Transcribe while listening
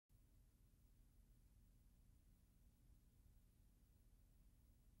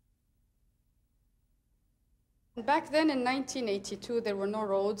Back then in 1982, there were no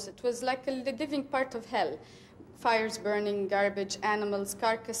roads. It was like a living part of hell. Fires burning, garbage, animals,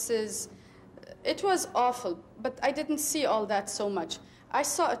 carcasses. It was awful, but I didn't see all that so much. I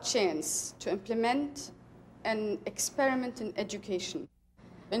saw a chance to implement an experiment in education.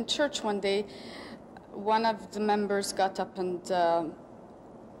 In church one day, one of the members got up and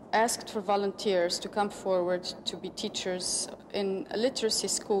asked for volunteers to come forward to be teachers in a literacy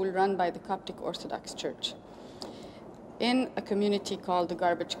school run by the Coptic Orthodox Church in a community called the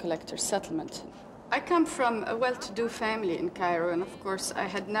Garbage Collector Settlement. I come from a well-to-do family in Cairo, and of course I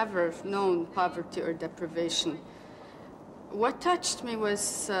had never known poverty or deprivation. What touched me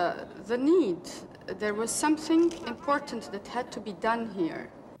was the need. There was something important that had to be done here.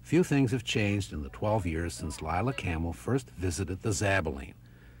 Few things have changed in the 12 years since Laila Kamel first visited the Zabbaleen,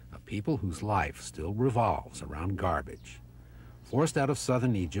 a people whose life still revolves around garbage. Forced out of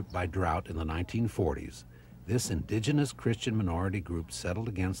southern Egypt by drought in the 1940s, this indigenous Christian minority group settled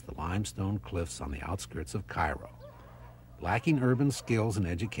against the limestone cliffs on the outskirts of Cairo. Lacking urban skills and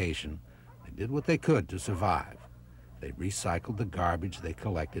education, they did what they could to survive. They recycled the garbage they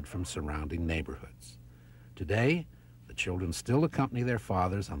collected from surrounding neighborhoods. Today, the children still accompany their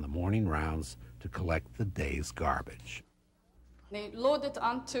fathers on the morning rounds to collect the day's garbage. They load it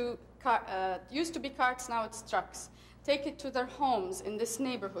onto, used to be carts, now it's trucks. Take it to their homes in this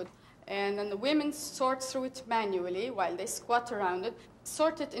neighborhood. And then the women sort through it manually while they squat around it,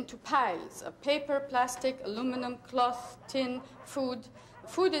 sort it into piles of paper, plastic, aluminum, cloth, tin, food.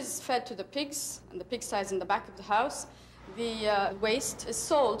 Food is fed to the pigs, and the pigsties in the back of the house. The waste is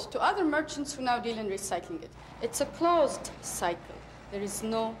sold to other merchants who now deal in recycling it. It's a closed cycle. There is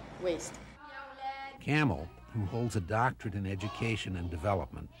no waste. Kamel, who holds a doctorate in education and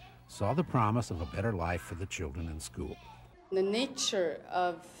development, saw the promise of a better life for the children in school. The nature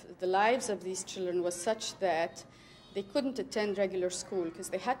of the lives of these children was such that they couldn't attend regular school because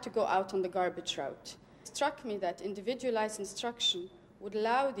they had to go out on the garbage route. It struck me that individualized instruction would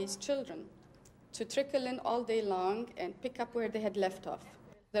allow these children to trickle in all day long and pick up where they had left off.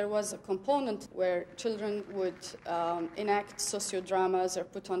 There was a component where children would enact sociodramas or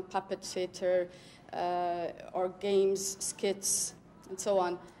put on puppet theater or games, skits, and so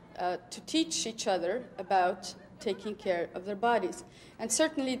on, to teach each other about taking care of their bodies. And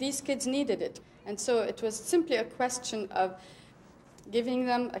certainly these kids needed it. And so it was simply a question of giving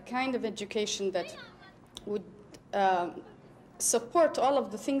them a kind of education that would support all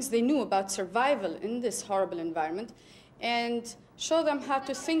of the things they knew about survival in this horrible environment and show them how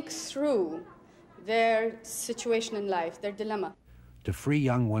to think through their situation in life, their dilemma. To free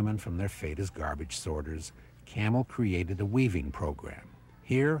young women from their fate as garbage sorters, Kamel created a weaving program.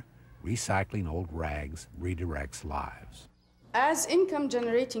 Here, recycling old rags redirects lives. As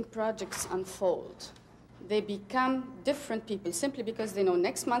income-generating projects unfold, they become different people simply because they know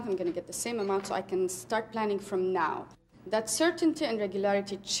next month I'm going to get the same amount, so I can start planning from now. That certainty and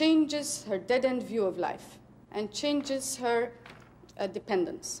regularity changes her dead-end view of life and changes her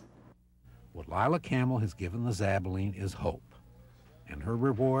dependence. What Laila Kamel has given the Zabbaleen is hope, and her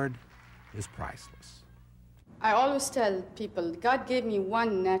reward is priceless. I always tell people, God gave me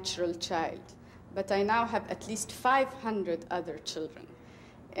one natural child, but I now have at least 500 other children.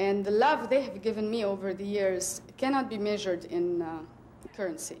 And the love they have given me over the years cannot be measured in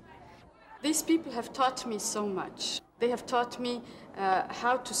currency. These people have taught me so much. They have taught me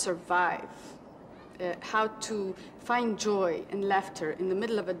how to survive, how to find joy and laughter in the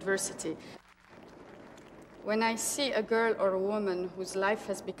middle of adversity. When I see a girl or a woman whose life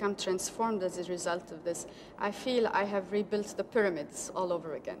has become transformed as a result of this, I feel I have rebuilt the pyramids all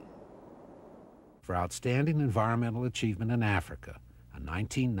over again. For outstanding environmental achievement in Africa, a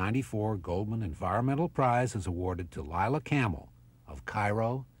 1994 Goldman Environmental Prize is awarded to Laila Kamel of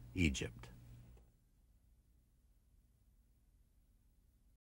Cairo, Egypt.